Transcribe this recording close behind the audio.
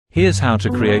Here's how to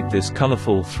create this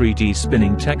colorful 3D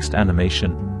spinning text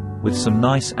animation with some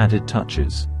nice added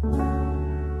touches.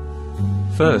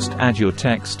 First, add your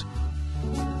text.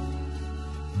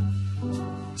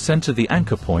 Center the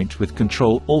anchor point with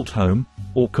Ctrl-Alt-Home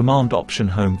or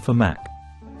Command-Option-Home for Mac.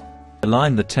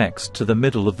 Align the text to the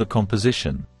middle of the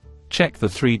composition. Check the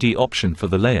 3D option for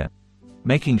the layer,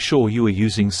 making sure you are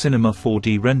using Cinema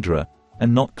 4D renderer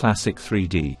and not Classic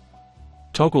 3D.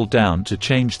 Toggle down to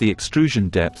change the extrusion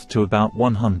depth to about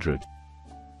 100.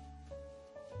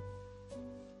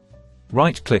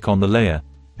 Right-click on the layer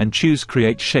and choose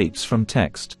Create Shapes from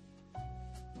Text.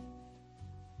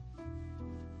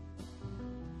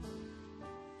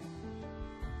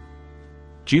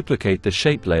 Duplicate the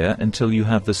shape layer until you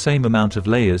have the same amount of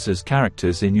layers as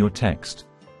characters in your text.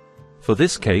 For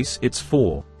this case, it's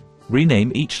 4.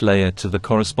 Rename each layer to the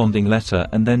corresponding letter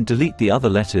and then delete the other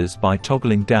letters by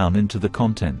toggling down into the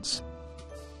contents.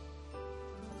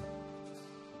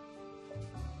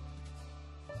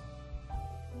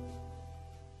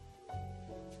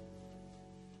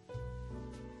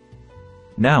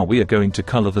 Now we are going to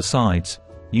color the sides,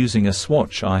 using a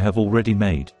swatch I have already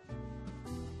made.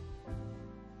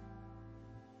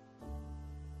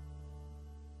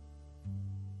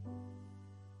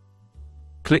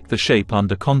 Click the shape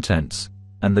under Contents,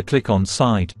 and the click on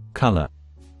Side, Color.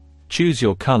 Choose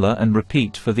your color and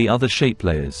repeat for the other shape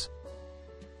layers.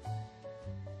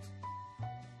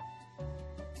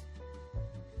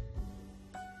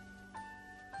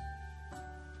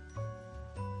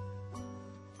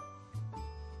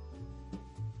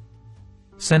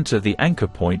 Center the anchor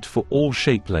point for all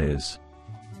shape layers.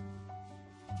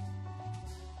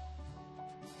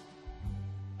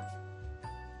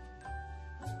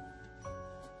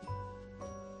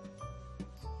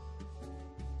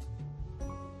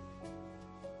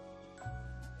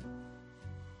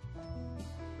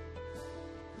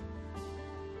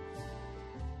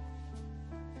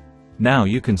 Now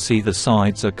you can see the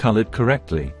sides are colored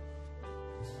correctly.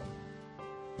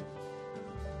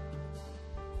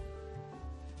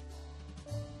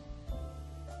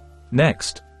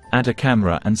 Next, add a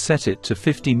camera and set it to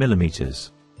 50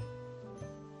 mm.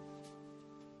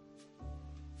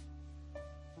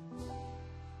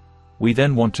 We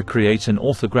then want to create an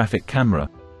orthographic camera,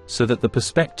 so that the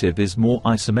perspective is more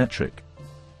isometric.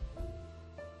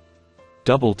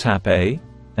 Double tap A,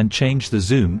 and change the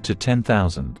zoom to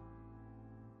 10,000.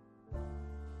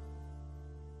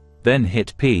 Then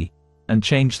hit P, and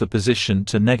change the position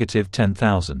to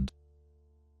 -10,000.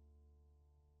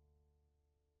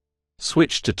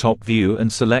 Switch to top view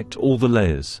and select all the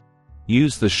layers.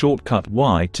 Use the shortcut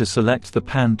Y to select the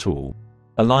pan tool.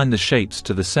 Align the shapes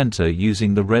to the center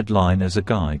using the red line as a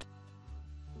guide.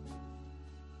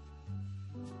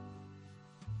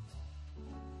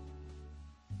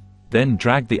 Then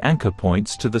drag the anchor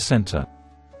points to the center.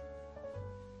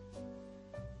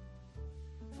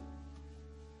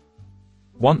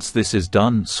 Once this is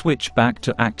done, switch back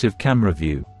to active camera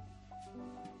view.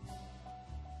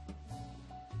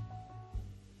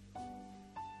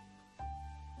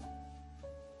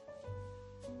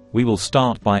 We will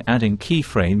start by adding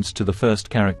keyframes to the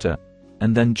first character,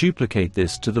 and then duplicate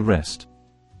this to the rest.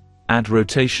 Add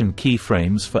rotation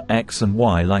keyframes for X and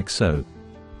Y like so.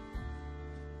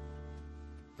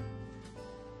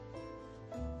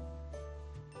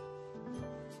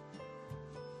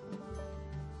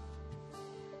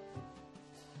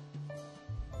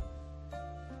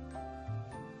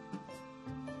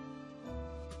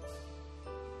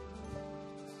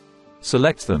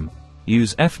 Select them,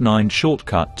 use F9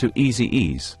 shortcut to easy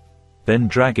ease. Then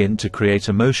drag in to create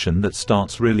a motion that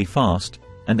starts really fast,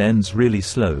 and ends really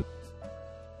slow.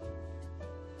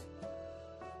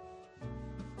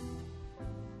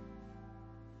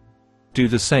 Do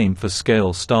the same for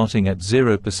scale starting at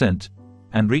 0%,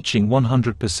 and reaching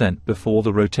 100% before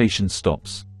the rotation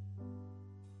stops.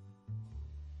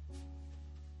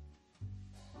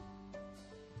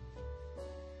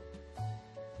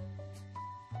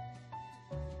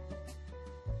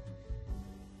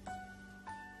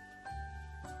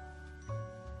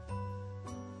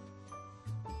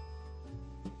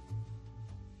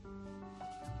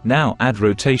 Now add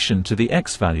rotation to the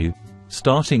X value,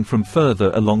 starting from further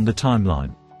along the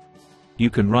timeline. You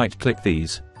can right-click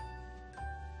these,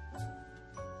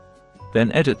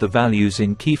 then edit the values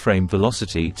in keyframe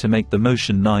velocity to make the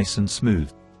motion nice and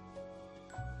smooth.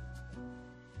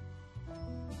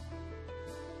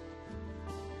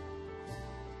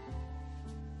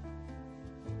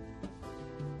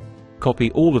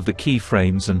 Copy all of the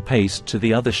keyframes and paste to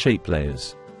the other shape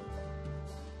layers.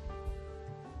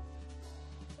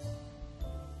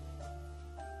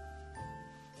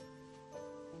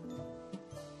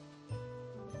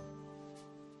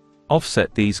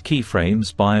 Offset these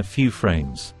keyframes by a few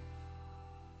frames.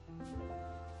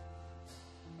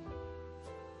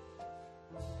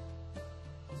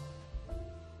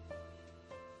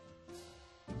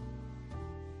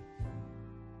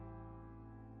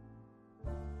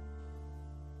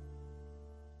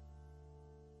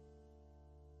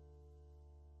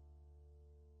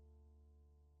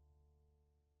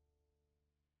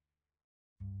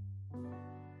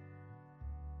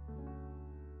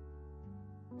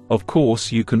 Of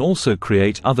course, you can also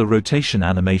create other rotation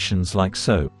animations like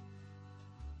so.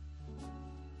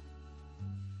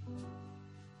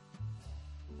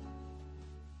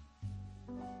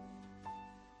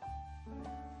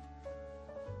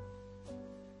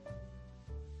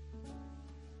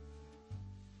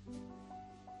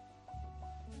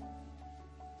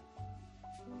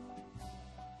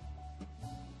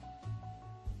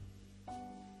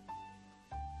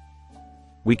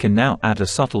 We can now add a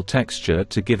subtle texture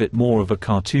to give it more of a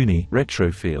cartoony,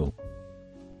 retro feel.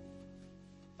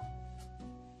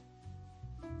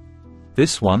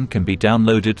 This one can be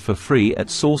downloaded for free at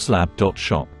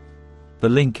sourcelab.shop. The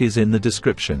link is in the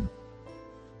description.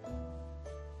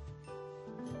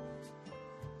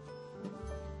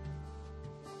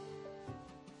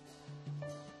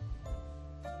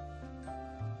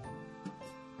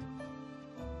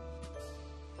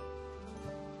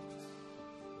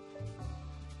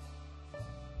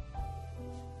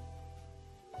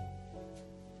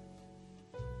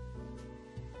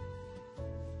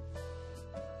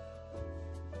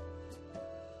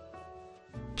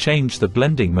 Change the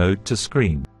blending mode to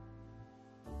screen.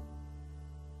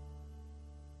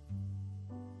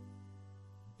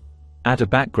 Add a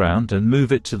background and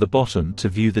move it to the bottom to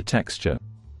view the texture.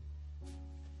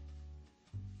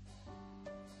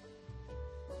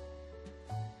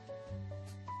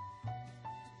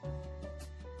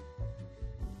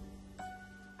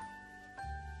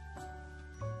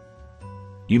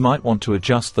 You might want to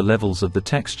adjust the levels of the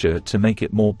texture to make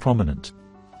it more prominent.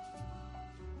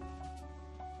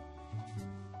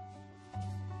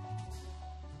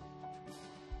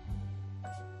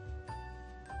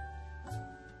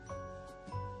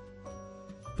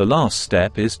 The last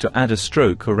step is to add a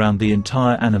stroke around the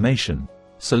entire animation.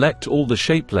 Select all the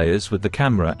shape layers with the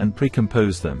camera and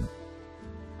pre-compose them.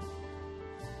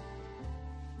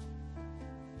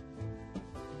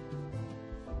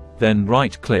 Then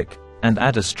right-click, and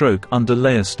add a stroke under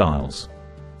Layer Styles.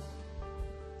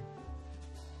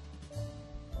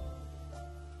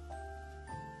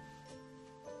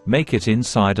 Make it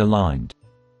inside aligned.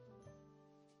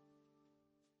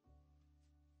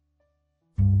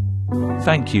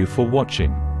 Thank you for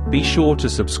watching. Be sure to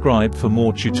subscribe for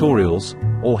more tutorials,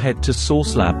 or head to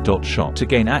sourcelab.shop to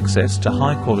gain access to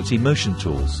high-quality motion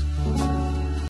tools.